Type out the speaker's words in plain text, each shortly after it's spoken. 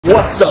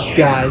What's up,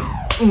 guys?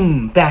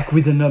 Back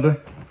with another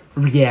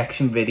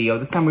reaction video.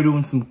 This time we're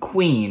doing some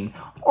Queen.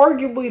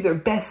 Arguably their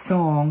best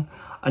song,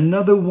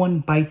 Another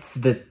One Bites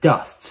the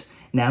Dust.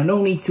 Now,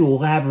 no need to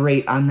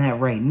elaborate on that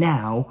right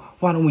now.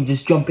 Why don't we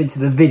just jump into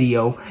the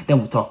video, then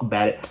we'll talk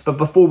about it. But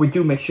before we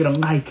do, make sure to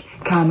like,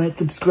 comment,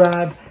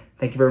 subscribe.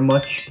 Thank you very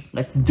much.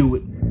 Let's do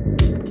it.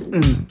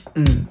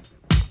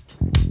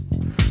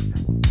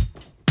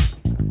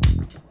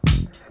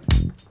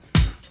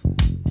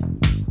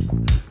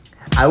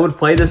 I would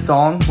play this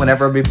song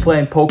whenever I'd be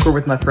playing poker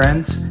with my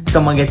friends.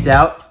 Someone gets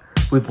out,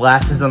 we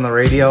blast this on the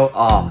radio.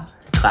 Oh,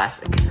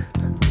 classic.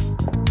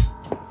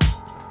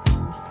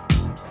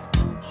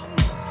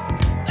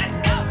 Let's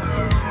go!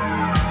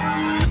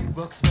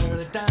 Walks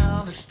further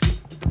down the street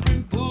with the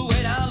big pool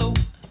way down low.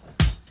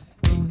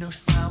 Ain't no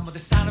sound but the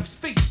sound of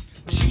speed.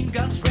 Machine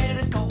guns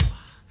ready to go.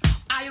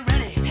 Are you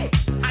ready? Hey,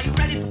 are you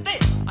ready for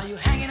this? Are you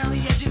hanging on the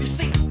edge of your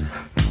seat?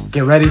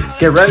 Get ready,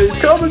 it's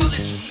coming!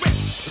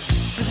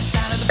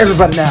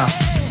 Everybody now.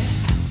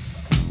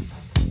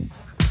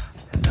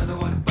 Another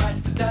one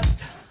bites the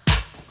dust.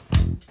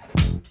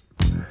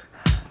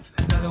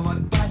 Another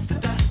one bites the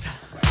dust.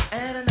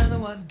 And another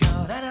one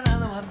gone, and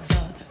another one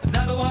gone.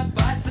 Another one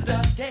bites the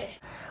dust, yeah.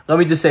 Let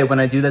me just say,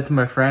 when I do that to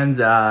my friends,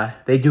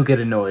 they do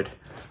get annoyed.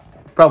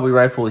 Probably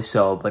rightfully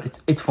so,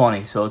 but it's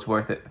funny, so it's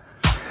worth it.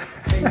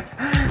 Hey,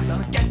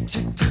 gonna get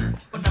you too.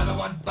 Another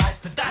one bites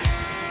the dust.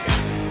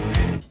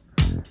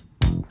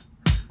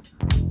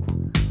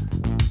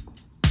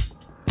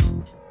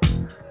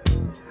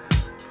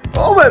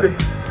 Oh, baby.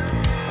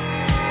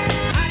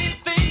 How do you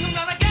think I'm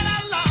gonna get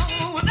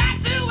along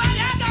without you when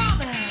you're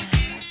gone?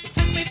 You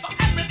took me for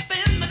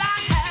everything that I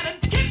had and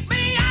kicked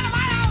me out of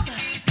my own.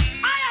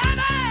 Are you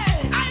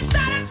happy? Are you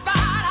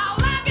satisfied? How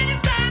long can you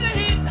stand the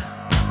heat?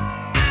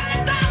 Out of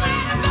the door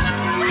and the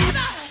bullets breathe.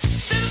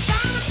 To the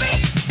sound of the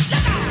beat,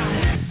 look out!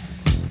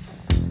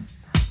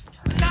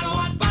 Another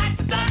one bites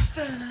the dust.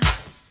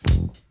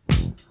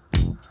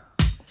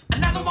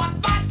 Another one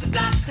bites the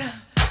dust.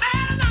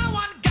 And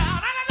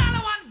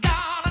another one gone.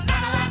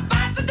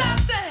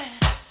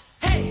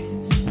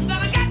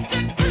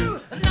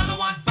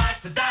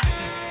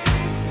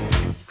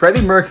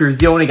 Freddie Mercury is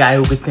the only guy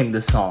who could sing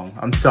this song.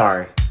 I'm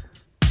sorry.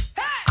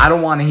 I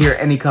don't want to hear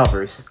any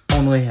covers.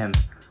 Only him.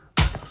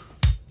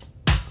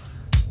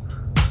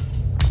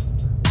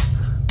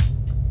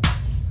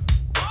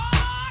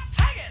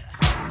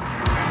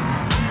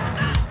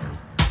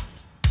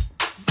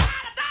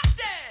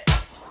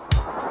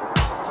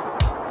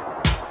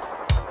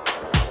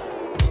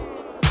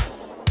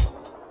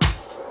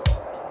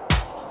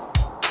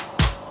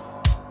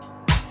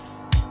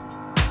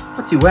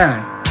 What's he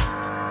wearing?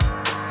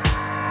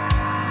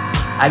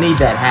 I need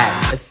that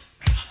hat.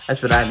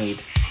 That's what I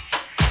need.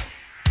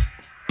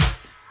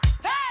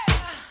 Hey!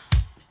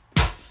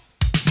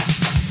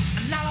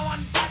 Another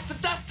one bites the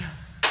dust.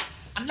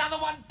 Another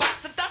one bites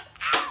the dust.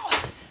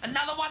 Ow!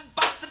 Another one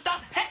bites the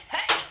dust. Hey,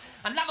 hey!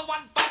 Another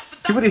one bites the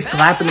dust. See what he's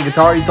slapping the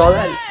guitar? You saw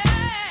that?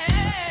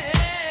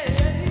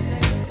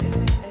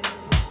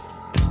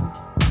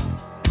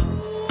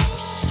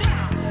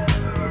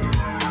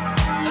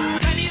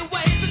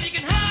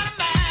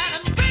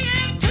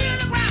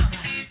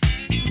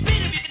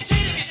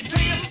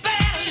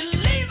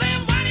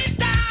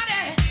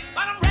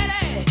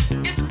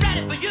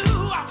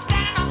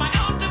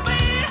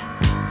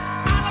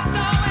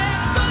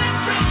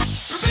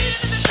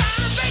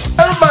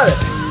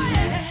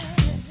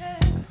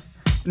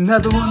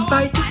 Another one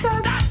bites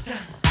the dust.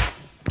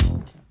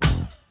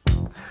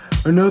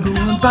 Another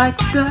one bites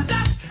the dust.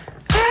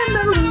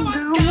 Another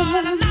one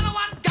gone. Another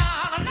one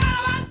gone.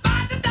 Another one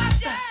bites the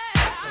dust.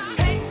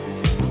 Hey,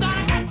 I'm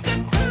gonna get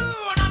you too.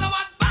 Another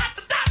one bites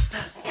the dust.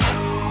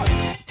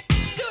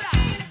 Shoot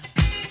out.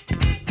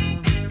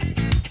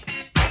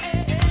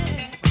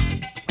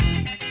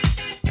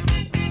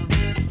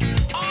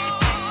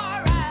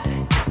 All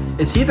right.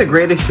 Is he the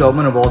greatest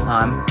showman of all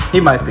time?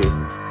 He might be.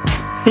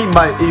 He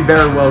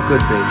very well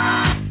could be.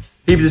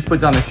 He just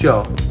puts on a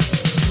show.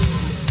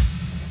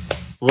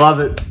 Love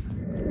it.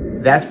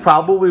 That's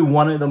probably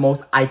one of the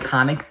most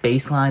iconic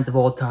bass lines of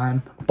all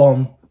time.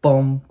 Bum,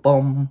 bum,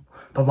 bum,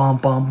 ba bum,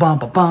 bum, bum,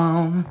 ba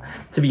bum.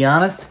 To be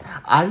honest,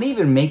 I didn't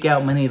even make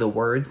out many of the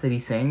words that he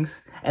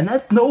sings. And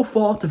that's no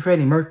fault of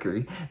Freddie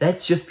Mercury.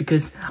 That's just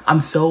because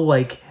I'm so,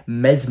 like,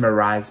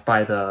 mesmerized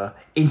by the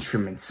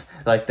instruments.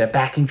 Like, the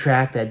backing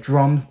track, that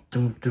drums,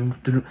 doom, doom,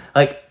 doom.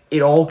 Like,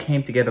 it all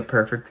came together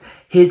perfect.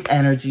 His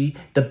energy,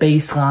 the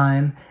bass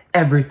line,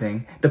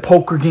 everything. The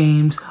poker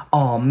games.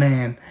 Oh,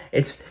 man.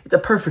 It's a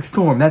perfect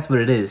storm. That's what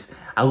it is.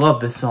 I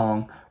love this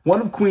song. One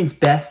of Queen's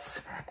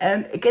bests.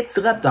 And it gets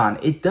slept on.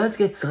 It does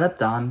get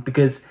slept on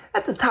because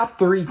that's a top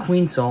 3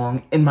 Queen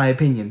song, in my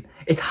opinion.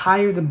 It's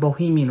higher than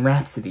Bohemian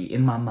Rhapsody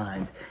in my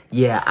mind.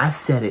 Yeah, I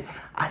said it.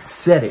 I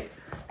said it.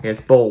 Yeah,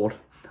 it's bold.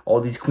 All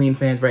these Queen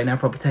fans right now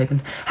probably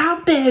typing, "How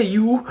dare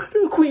you?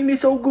 The Queen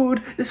is so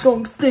good. This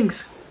song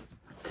stinks."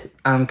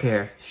 I don't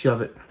care.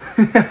 Shove it.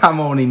 I'm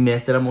only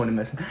messing.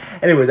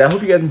 Anyways, I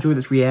hope you guys enjoyed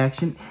this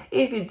reaction.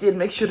 If you did,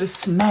 make sure to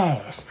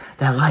smash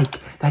that like,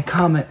 that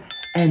comment,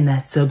 and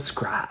that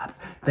subscribe.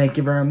 Thank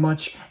you very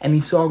much. Any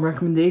song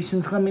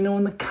recommendations, let me know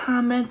in the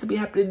comments. I'd be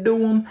happy to do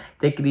them.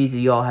 Take it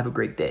easy, y'all. Have a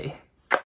great day.